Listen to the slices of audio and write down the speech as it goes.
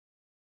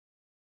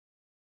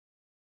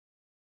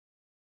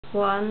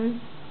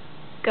1,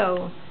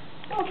 go.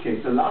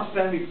 Okay, so last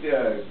time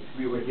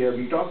we were here,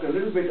 we talked a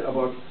little bit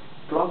about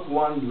clock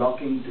 1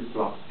 locking to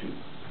clock 2.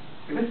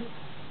 Okay, let's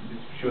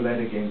just show that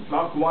again.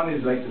 Clock 1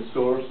 is like the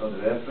source or the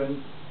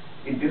reference.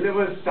 It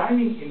delivers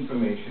timing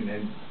information,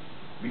 and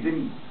we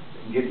didn't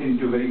get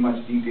into very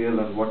much detail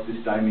on what this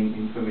timing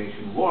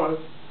information was,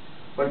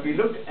 but we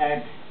looked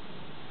at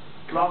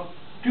clock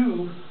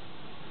 2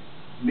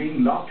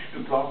 being locked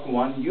to clock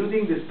 1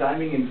 using this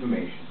timing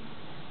information.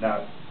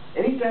 Now,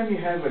 anytime you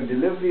have a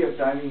delivery of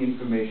timing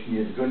information,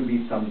 there's going to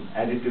be some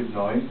additive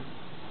noise,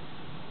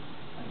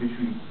 which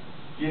we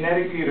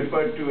generically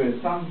refer to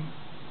as some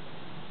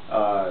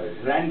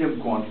random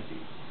quantity.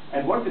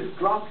 And what this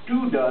clock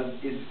 2 does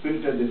is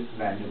filter this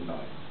random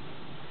noise.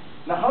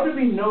 Now, how do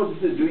we know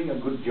this is doing a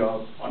good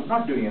job or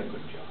not doing a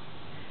good job?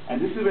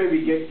 And this is where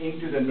we get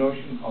into the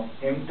notion of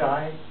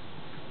MTIE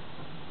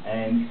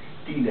and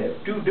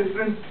TDEV, two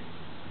different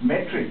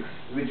metrics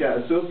which are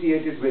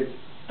associated with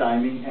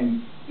timing,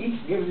 and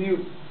each gives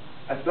you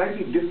a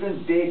slightly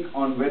different take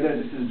on whether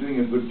this is doing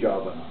a good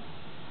job or not.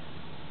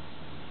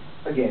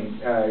 Again,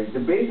 the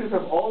basis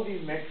of all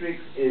these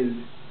metrics is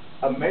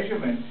a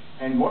measurement,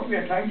 and what we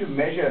are trying to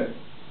measure,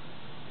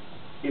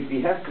 if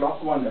we have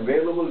clock 1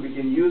 available, we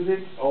can use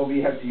it, or we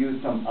have to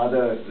use some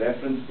other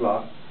reference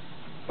clock.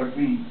 But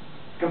we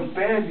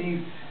compare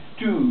these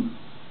two,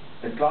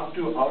 the clock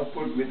 2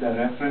 output with a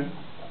reference.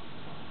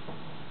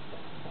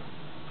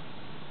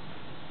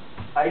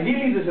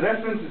 Ideally, this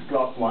reference is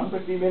clock 1,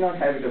 but we may not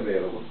have it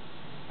available.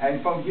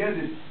 And from here,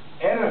 this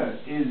error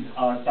is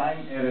our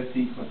time error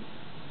sequence,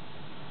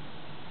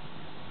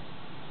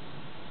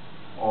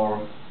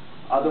 or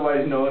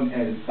otherwise known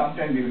as,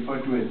 sometimes we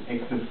refer to as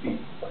X of T.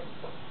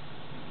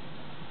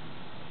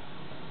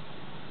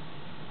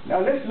 Now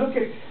let's look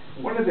at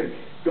what are the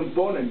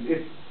components.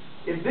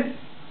 If this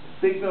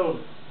signal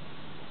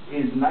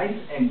is nice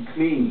and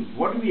clean,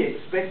 what do we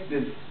expect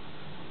this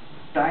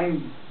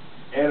time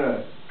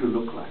error to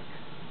look like?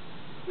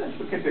 Let's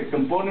look at the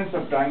components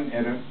of time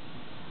error.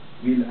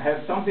 We'll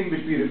have something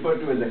which we refer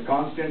to as a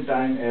constant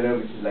time error,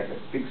 which is like a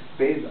fixed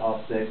phase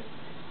offset.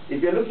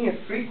 If you're looking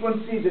at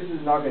frequency, this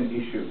is not an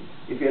issue.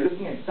 If you're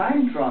looking at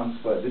time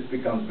transfer, this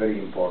becomes very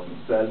important.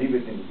 So I'll leave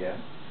it in here.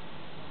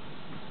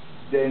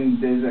 Then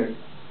there's a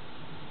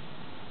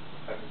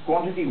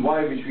quantity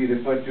y, which we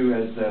refer to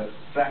as the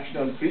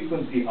fractional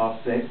frequency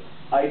offset.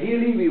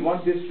 Ideally, we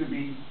want this to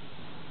be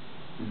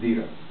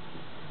 0.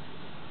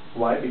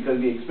 Why? Because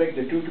we expect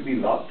the two to be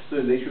locked, so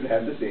they should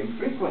have the same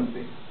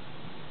frequency.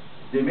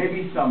 There may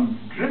be some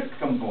drift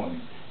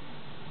component.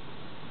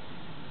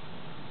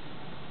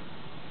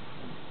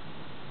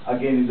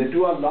 Again, if the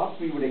two are locked,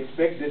 we would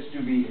expect this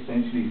to be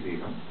essentially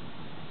 0.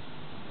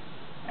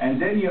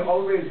 And then you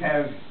always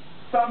have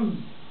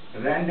some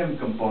random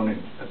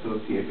component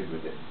associated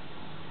with it.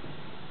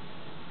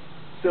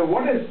 So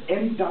what does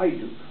MTIE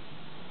do?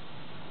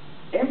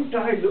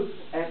 MTIE looks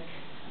at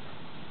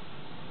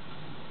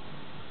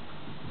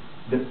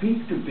the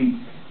peak-to-peak,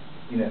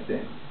 in a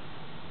sense.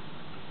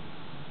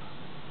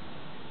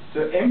 So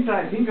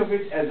MTIE, think of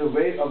it as a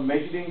way of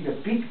measuring the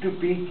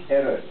peak-to-peak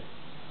errors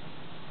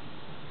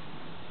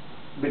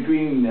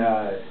between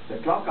the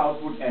clock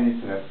output and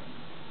its reference.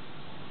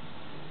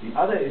 The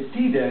other is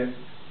TDEV.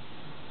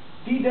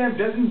 TDEV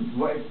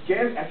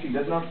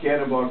does not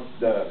care about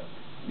the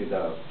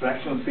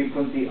fractional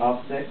frequency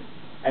offset,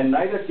 and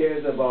neither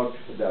cares about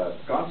the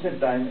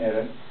constant time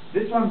error.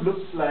 This one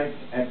looks like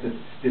at the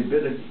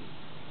stability.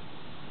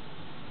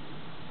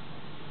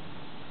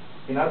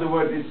 In other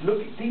words,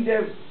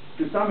 TDEV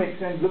to some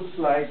extent looks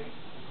like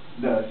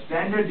the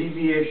standard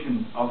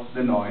deviation of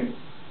the noise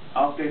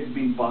after it's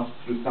been passed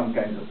through some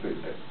kind of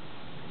filter.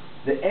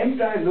 The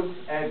MTIE looks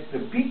at the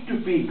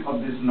peak-to-peak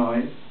of this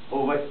noise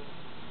over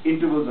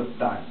intervals of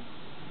time.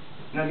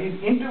 Now,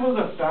 these intervals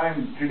of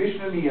time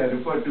traditionally are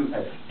referred to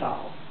as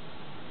tau.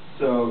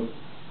 So,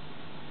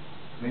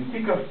 when you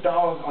think of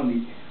tau on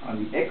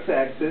the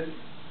x-axis,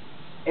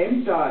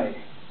 MTIE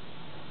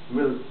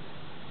will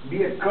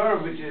be a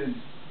curve which is,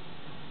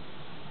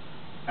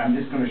 I'm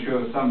just going to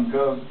show some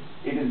curve.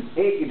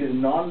 It is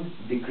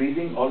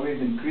non-decreasing, always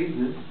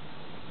increases,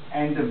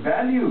 and the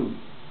value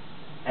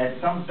at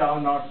some tau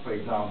naught, for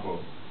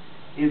example,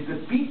 is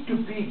the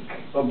peak-to-peak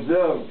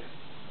observed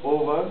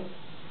over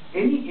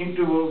any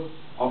interval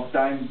of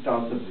time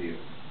tau sub 0.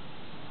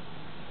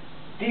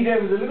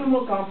 TDEV is a little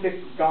more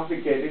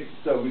complicated,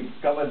 so we'll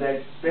cover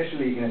that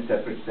especially in a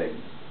separate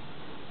segment.